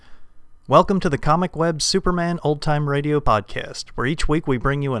Welcome to the Comic Web Superman Old Time Radio Podcast, where each week we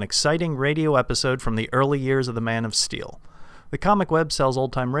bring you an exciting radio episode from the early years of the Man of Steel. The Comic Web sells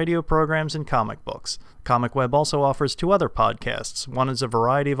old-time radio programs and comic books. Comic Web also offers two other podcasts. One is a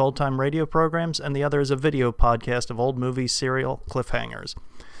variety of old-time radio programs, and the other is a video podcast of old movies, serial cliffhangers.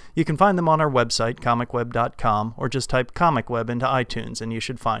 You can find them on our website, comicweb.com, or just type Comic Web into iTunes and you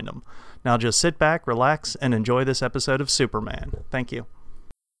should find them. Now just sit back, relax, and enjoy this episode of Superman. Thank you.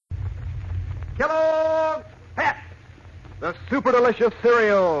 Kellogg's Pep, the super delicious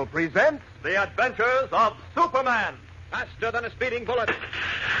cereal, presents The Adventures of Superman. Faster than a speeding bullet.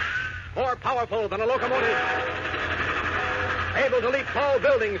 More powerful than a locomotive. Able to leap tall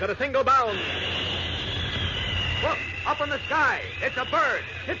buildings at a single bound. Look, up in the sky. It's a bird.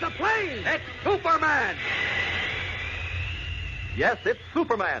 It's a plane. It's Superman. Yes, it's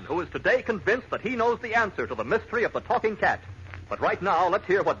Superman, who is today convinced that he knows the answer to the mystery of the talking cat. But right now, let's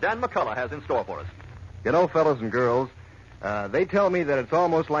hear what Dan McCullough has in store for us. You know, fellas and girls, they tell me that it's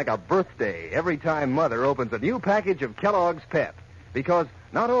almost like a birthday every time Mother opens a new package of Kellogg's Pep. Because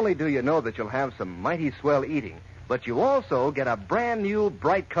not only do you know that you'll have some mighty swell eating, but you also get a brand new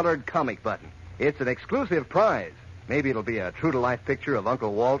bright-colored comic button. It's an exclusive prize. Maybe it'll be a true-to-life picture of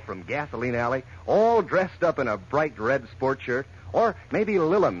Uncle Walt from Gasoline Alley, all dressed up in a bright red sports shirt. Or maybe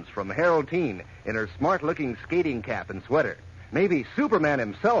Lillums from Harold Teen in her smart-looking skating cap and sweater. Maybe Superman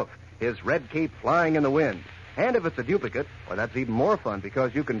himself, his red cape flying in the wind. And if it's a duplicate, well, that's even more fun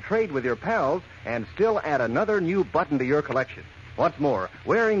because you can trade with your pals and still add another new button to your collection. What's more,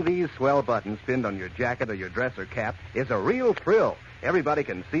 wearing these swell buttons pinned on your jacket or your dress or cap is a real thrill. Everybody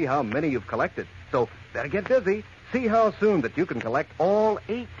can see how many you've collected. So better get busy. See how soon that you can collect all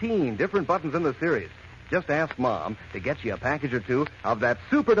 18 different buttons in the series. Just ask Mom to get you a package or two of that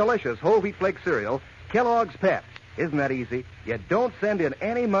super delicious whole wheat flake cereal, Kellogg's Pep. Isn't that easy? You don't send in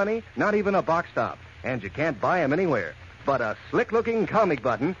any money, not even a box top, and you can't buy them anywhere. But a slick-looking comic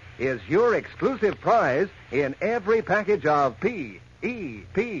button is your exclusive prize in every package of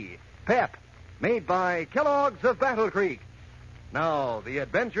P.E.P. Pep, made by Kellogg's of Battle Creek. Now, the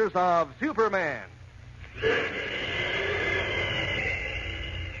adventures of Superman.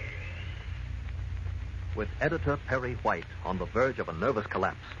 With editor Perry White on the verge of a nervous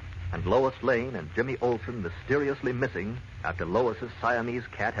collapse, and Lois Lane and Jimmy Olsen mysteriously missing after Lois's Siamese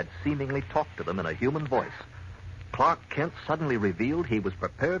cat had seemingly talked to them in a human voice, Clark Kent suddenly revealed he was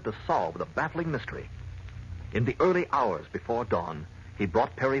prepared to solve the baffling mystery. In the early hours before dawn, he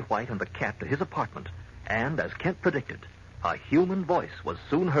brought Perry White and the cat to his apartment, and, as Kent predicted, a human voice was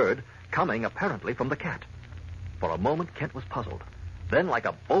soon heard, coming apparently from the cat. For a moment, Kent was puzzled. Then, like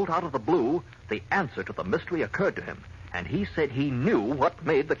a bolt out of the blue, the answer to the mystery occurred to him, and he said he knew what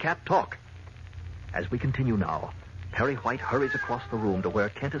made the cat talk. As we continue now, Perry White hurries across the room to where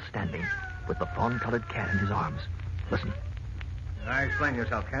Kent is standing with the fawn-colored cat in his arms. Listen. Now, explain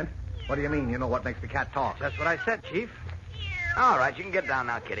yourself, Kent. What do you mean you know what makes the cat talk? That's what I said, Chief. All right, you can get down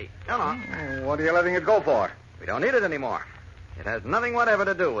now, Kitty. Come on. What are you letting it go for? We don't need it anymore. It has nothing whatever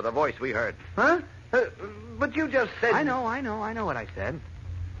to do with the voice we heard. Huh? But you just said... I know what I said.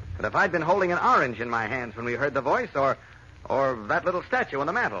 But if I'd been holding an orange in my hands when we heard the voice, or that little statue on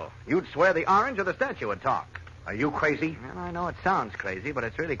the mantel, you'd swear the orange or the statue would talk. Are you crazy? Well, I know it sounds crazy, but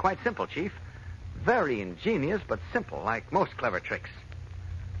it's really quite simple, Chief. Very ingenious, but simple, like most clever tricks.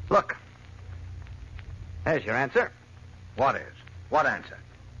 Look. There's your answer. What is? What answer?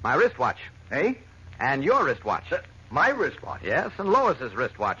 My wristwatch. Eh? And your wristwatch. My wristwatch? Yes, and Lois's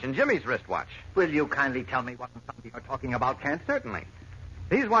wristwatch, and Jimmy's wristwatch. Will you kindly tell me what you're talking about, Kent? Certainly.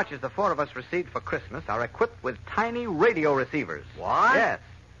 These watches the four of us received for Christmas are equipped with tiny radio receivers. What? Yes.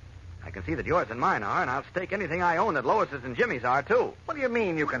 I can see that yours and mine are, and I'll stake anything I own that Lois's and Jimmy's are, too. What do you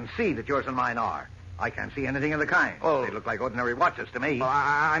mean you can see that yours and mine are? I can't see anything of the kind. Oh. They look like ordinary watches to me. Well,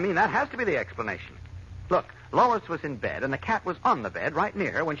 I mean, that has to be the explanation. Look, Lois was in bed, and the cat was on the bed right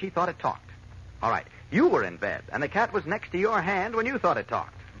near her when she thought it talked. All right, you were in bed, and the cat was next to your hand when you thought it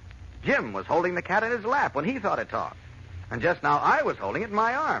talked. Jim was holding the cat in his lap when he thought it talked. And just now I was holding it in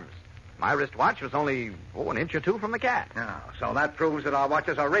my arms. My wristwatch was only, an inch or two from the cat. Oh, so that proves that our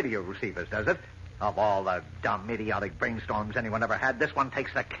watches are radio receivers, does it? Of all the dumb, idiotic brainstorms anyone ever had, this one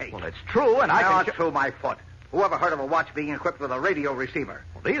takes the cake. Well, it's true, and I can... It's true, my foot. Who ever heard of a watch being equipped with a radio receiver?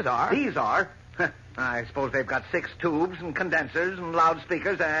 Well, these are. These are? I suppose they've got 6 tubes and condensers and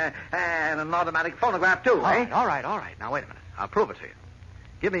loudspeakers and an automatic phonograph, too, eh? All right. Now, wait a minute. I'll prove it to you.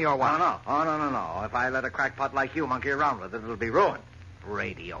 Give me your watch. No. If I let a crackpot like you monkey around with it, it'll be ruined.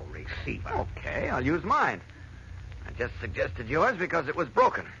 Radio receiver. Okay, I'll use mine. I just suggested yours because it was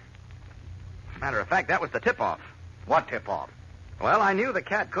broken. Matter of fact, that was the tip-off. What tip-off? Well, I knew the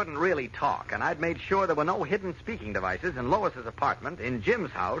cat couldn't really talk, and I'd made sure there were no hidden speaking devices in Lois's apartment, in Jim's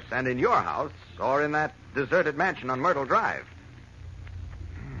house, and in your house, or in that deserted mansion on Myrtle Drive.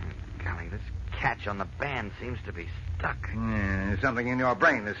 Golly, this catch on the band seems to be stuck. Something in your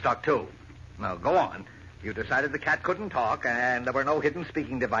brain is stuck, too. Now, go on. You decided the cat couldn't talk, and there were no hidden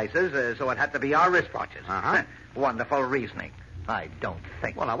speaking devices, so it had to be our wristwatches. Uh-huh. Wonderful reasoning. I don't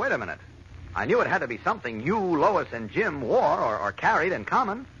think. Well, now, wait a minute. I knew it had to be something you, Lois, and Jim wore or carried in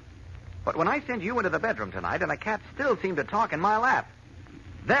common. But when I sent you into the bedroom tonight and the cat still seemed to talk in my lap,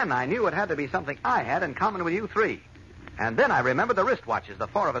 then I knew it had to be something I had in common with you three. And then I remembered the wristwatches the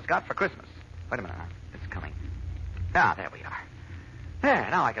four of us got for Christmas. Wait a minute. It's coming. Ah, there we are. There,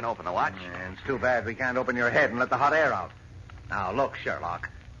 now I can open the watch. Yeah, it's too bad we can't open your head and let the hot air out. Now, look, Sherlock,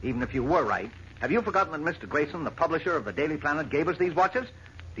 even if you were right, have you forgotten that Mr. Grayson, the publisher of the Daily Planet, gave us these watches?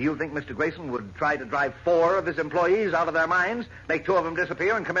 Do you think Mr. Grayson would try to drive 4 of his employees out of their minds, make 2 of them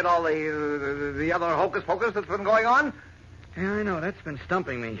disappear, and commit all the other hocus-pocus that's been going on? Yeah, I know. That's been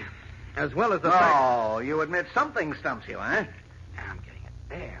stumping me. As well as the fact... Oh, you admit something stumps you, eh? I'm getting it.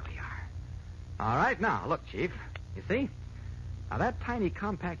 There we are. All right, now, look, Chief. You see? Now, that tiny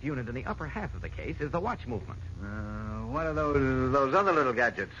compact unit in the upper half of the case is the watch movement. What are those other little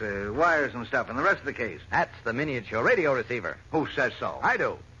gadgets, wires and stuff, in the rest of the case? That's the miniature radio receiver. Who says so? I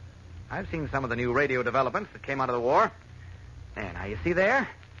do. I've seen some of the new radio developments that came out of the war. There, now, you see there?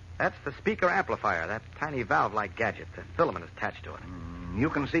 That's the speaker amplifier, that tiny valve-like gadget. The filament is attached to it. You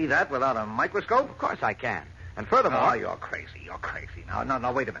can see that without a microscope? Of course I can. And furthermore... Oh, you're crazy.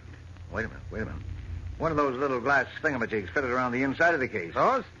 No, wait a minute. One of those little glass thingamajigs fitted around the inside of the case.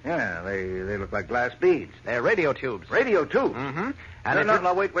 Those? Yeah, they look like glass beads. They're radio tubes. Radio tubes? Mm-hmm.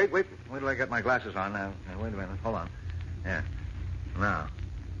 No, wait. Wait till I get my glasses on. Now, wait a minute. Hold on. Yeah. Now.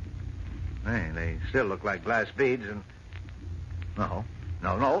 Hey, they still look like glass beads and... No,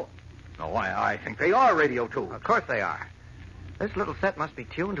 I think they are radio tubes. Of course they are. This little set must be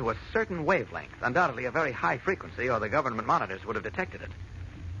tuned to a certain wavelength, undoubtedly a very high frequency, or the government monitors would have detected it.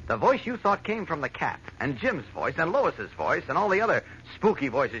 The voice you thought came from the cat, and Jim's voice, and Lois's voice, and all the other spooky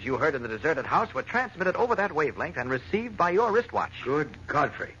voices you heard in the deserted house were transmitted over that wavelength and received by your wristwatch. Good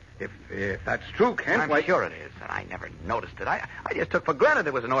Godfrey. If that's true, Kent, I'm sure it is, and I never noticed it. I just took for granted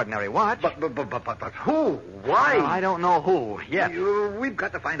it was an ordinary watch. But who? Why? Well, I don't know who yet. We've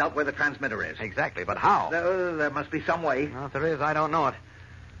got to find out where the transmitter is. Exactly, but how? There must be some way. Well, if there is, I don't know it.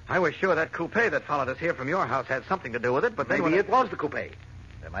 I was sure that coupe that followed us here from your house had something to do with it, but maybe it was the coupe.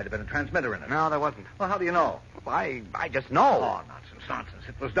 There might have been a transmitter in it. No, there wasn't. Well, how do you know? Well, I just know. Oh, nonsense.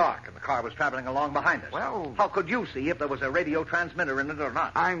 It was dark, and the car was traveling along behind us. Well... How could you see if there was a radio transmitter in it or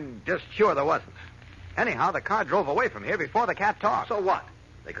not? I'm just sure there wasn't. Anyhow, the car drove away from here before the cat talked. So what?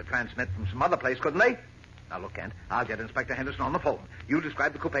 They could transmit from some other place, couldn't they? Now, look, Kent, I'll get Inspector Henderson on the phone. You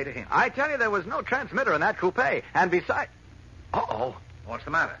describe the coupe to him. I tell you, there was no transmitter in that coupe. And besides... Uh-oh. What's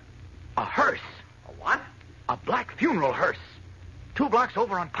the matter? A hearse. A what? A black funeral hearse. 2 blocks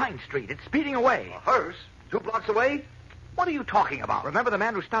over on Pine Street. It's speeding away. A hearse? 2 blocks away? What are you talking about? Remember the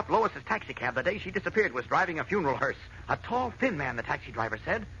man who stopped Lois's taxicab the day she disappeared was driving a funeral hearse. A tall, thin man, the taxi driver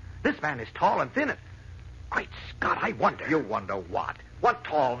said. This man is tall and thin. Great Scott, I wonder. You wonder what? What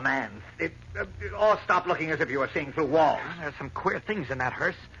tall man? Stop looking as if you were seeing through walls. Well, there's some queer things in that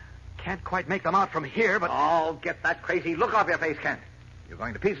hearse. Can't quite make them out from here, but... Oh, get that crazy look off your face, Kent. You're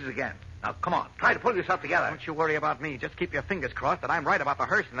going to pieces again. Now, come on. Try to pull yourself together. Don't you worry about me. Just keep your fingers crossed that I'm right about the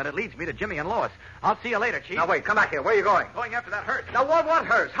hearse and that it leads me to Jimmy and Lois. I'll see you later, Chief. Now, wait. Come back here. Where are you going? Going after that hearse. Now, what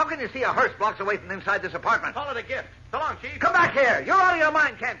hearse? How can you see a hearse blocks away from inside this apartment? Call it a gift. So long, Chief. Come back here. You're out of your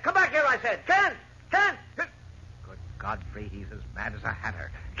mind, Kent. Come back here, I said. Kent! Good Godfrey, he's as mad as a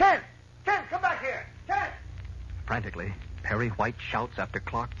hatter. Kent, come back here. Kent! Frantically, Perry White shouts after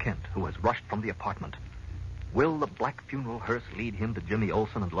Clark Kent, who has rushed from the apartment. Will the black funeral hearse lead him to Jimmy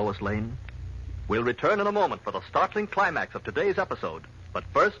Olsen and Lois Lane? We'll return in a moment for the startling climax of today's episode. But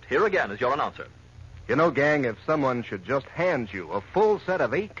first, here again is your announcer. You know, gang, if someone should just hand you a full set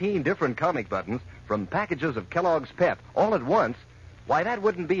of 18 different comic buttons from packages of Kellogg's Pep all at once, why, that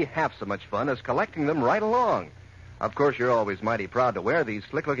wouldn't be half so much fun as collecting them right along. Of course, you're always mighty proud to wear these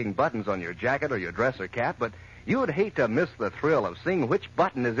slick-looking buttons on your jacket or your dress or cap, but you'd hate to miss the thrill of seeing which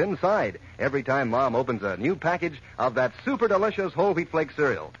button is inside every time Mom opens a new package of that super delicious whole wheat flake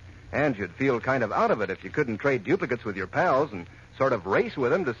cereal. And you'd feel kind of out of it if you couldn't trade duplicates with your pals and sort of race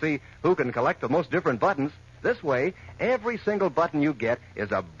with them to see who can collect the most different buttons. This way, every single button you get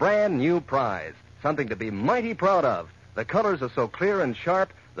is a brand new prize, something to be mighty proud of. The colors are so clear and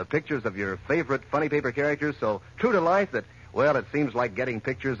sharp, the pictures of your favorite funny paper characters so true to life that, well, it seems like getting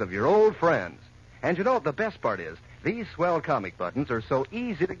pictures of your old friends. And you know, the best part is, These swell comic buttons are so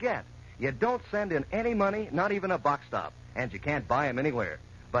easy to get. You don't send in any money, not even a box stop, and you can't buy them anywhere.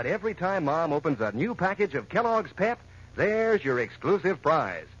 But every time Mom opens a new package of Kellogg's Pep, there's your exclusive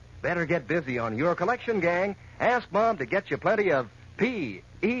prize. Better get busy on your collection, gang. Ask Mom to get you plenty of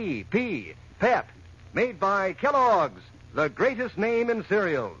P-E-P, Pep, made by Kellogg's, the greatest name in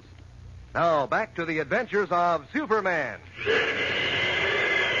cereals. Now, back to the adventures of Superman.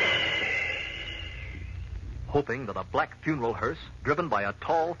 Hoping that a black funeral hearse driven by a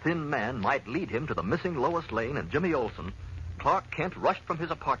tall, thin man might lead him to the missing Lois Lane and Jimmy Olsen, Clark Kent rushed from his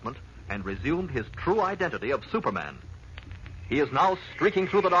apartment and resumed his true identity of Superman. He is now streaking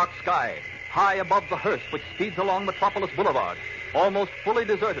through the dark sky, high above the hearse which speeds along Metropolis Boulevard, almost fully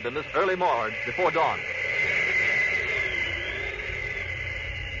deserted in this early morning before dawn.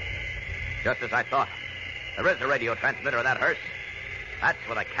 Just as I thought. There is a radio transmitter in that hearse. That's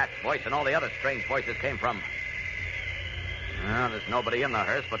where the cat's voice and all the other strange voices came from. Well, there's nobody in the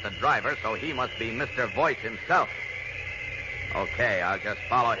hearse but the driver, so he must be Mr. Voice himself. Okay, I'll just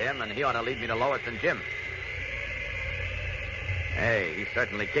follow him, and he ought to lead me to Lois and Jim. Hey, he's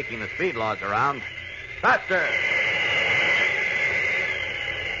certainly kicking the speed laws around. Faster!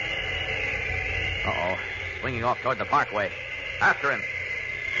 Uh-oh. Swinging off toward the parkway. After him.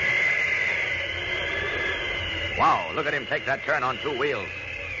 Wow, look at him take that turn on two wheels.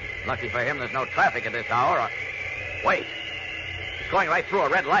 Lucky for him there's no traffic at this hour. Wait. He's going right through a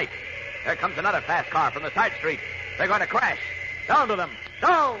red light. There comes another fast car from the side street. They're going to crash. Down to them.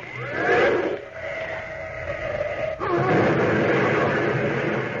 Down!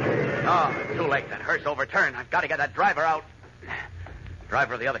 Oh, too late. That hearse overturned. I've got to get that driver out.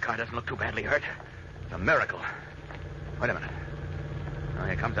 Driver of the other car doesn't look too badly hurt. It's a miracle. Wait a minute. Oh,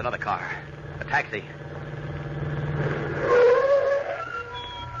 here comes another car. A taxi.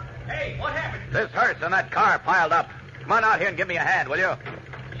 Hey, what happened? This hearse and that car piled up. Come on out here and give me a hand, will you?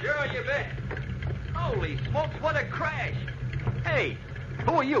 Sure, you bet. Holy smokes, what a crash. Hey,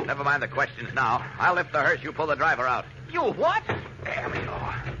 who are you? Never mind the questions now. I'll lift the hearse. You pull the driver out. You what? Damn you.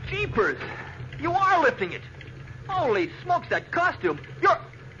 Jeepers. You are lifting it. Holy smokes, that costume.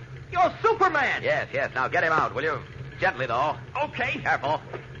 You're Superman. Yes. Now get him out, will you? Gently, though. Okay. Careful.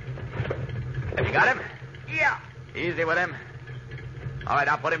 Have you got him? Yeah. Easy with him. All right,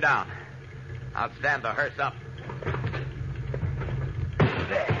 I'll put him down. I'll stand the hearse up.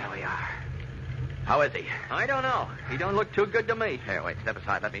 There we are. How is he? I don't know. He don't look too good to me. Here, wait. Step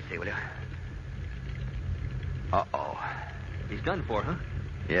aside. Let me see, will you? Uh-oh. He's done for, huh?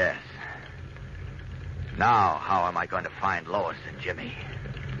 Yes. Now, how am I going to find Lois and Jimmy?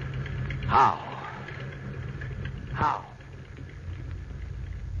 How?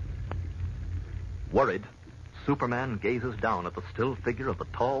 Worried, Superman gazes down at the still figure of the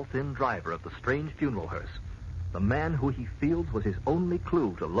tall, thin driver of the strange funeral hearse, the man who he feels was his only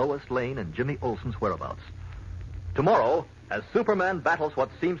clue to Lois Lane and Jimmy Olsen's whereabouts. Tomorrow, as Superman battles what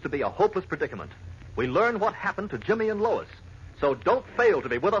seems to be a hopeless predicament, we learn what happened to Jimmy and Lois. So don't fail to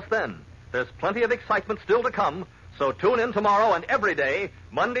be with us then. There's plenty of excitement still to come, so tune in tomorrow and every day,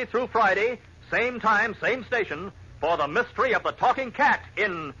 Monday through Friday, same time, same station, for the mystery of the talking cat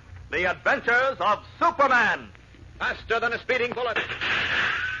in The Adventures of Superman. Faster than a speeding bullet.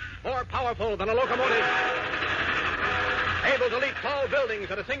 More powerful than a locomotive. Able to leap tall buildings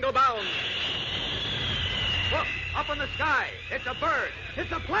at a single bound. Look, up in the sky. It's a bird.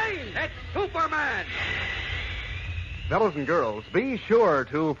 It's a plane. It's Superman. Fellows and girls, be sure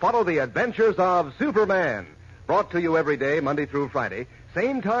to follow the adventures of Superman. Brought to you every day, Monday through Friday,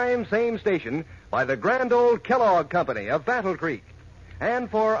 same time, same station, by the grand old Kellogg Company of Battle Creek. And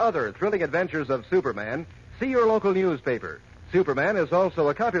for other thrilling adventures of Superman, see your local newspaper. Superman is also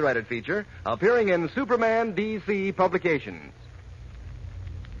a copyrighted feature appearing in Superman DC publications.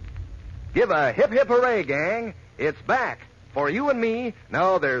 Give a hip, hip hooray, gang. It's back. For you and me,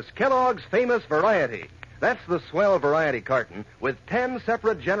 now there's Kellogg's famous variety. That's the swell variety carton with 10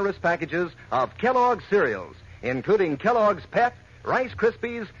 separate generous packages of Kellogg's cereals, including Kellogg's Pep, Rice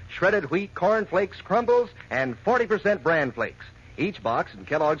Krispies, shredded wheat, corn flakes, crumbles, and 40% bran flakes. Each box in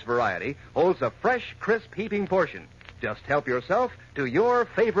Kellogg's variety holds a fresh, crisp, heaping portion. Just help yourself to your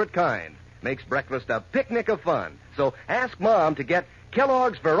favorite kind. Makes breakfast a picnic of fun. So ask Mom to get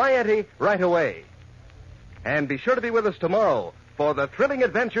Kellogg's variety right away. And be sure to be with us tomorrow for the thrilling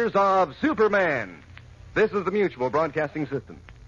adventures of Superman. This is the Mutual Broadcasting System.